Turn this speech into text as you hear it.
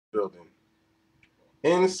building.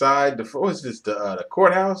 Inside the what is this? The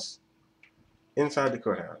courthouse. Inside the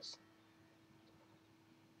courthouse.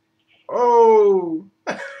 Oh,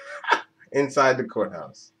 inside the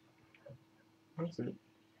courthouse. That's it.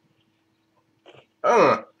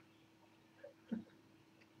 Let's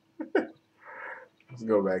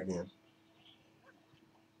go back in.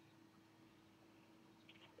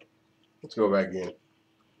 Let's go back in.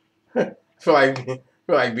 feel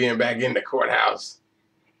like being back in the courthouse.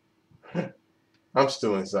 I'm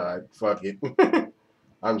still inside. Fuck it.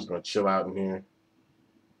 I'm just gonna chill out in here.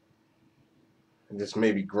 And just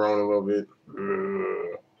maybe groan a little bit.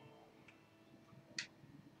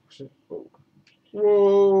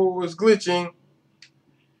 Whoa, it's glitching.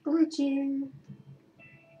 Glitching.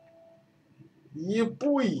 Yeah,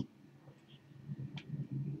 boy.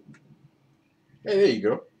 Hey, there you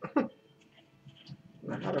go.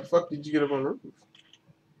 How the fuck did you get up on the roof?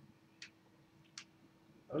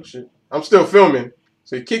 Oh shit. I'm still filming.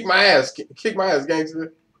 So you kick my ass. Kick my ass,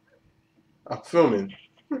 gangster. I'm filming.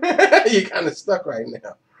 You're kind of stuck right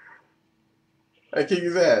now. I kick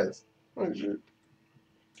his ass. Oh shit.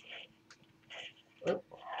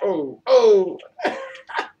 Oh.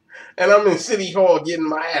 And I'm in City Hall getting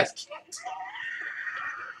my ass kicked.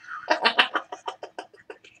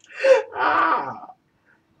 Ah.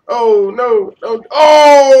 Oh no.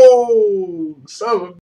 Oh, son of a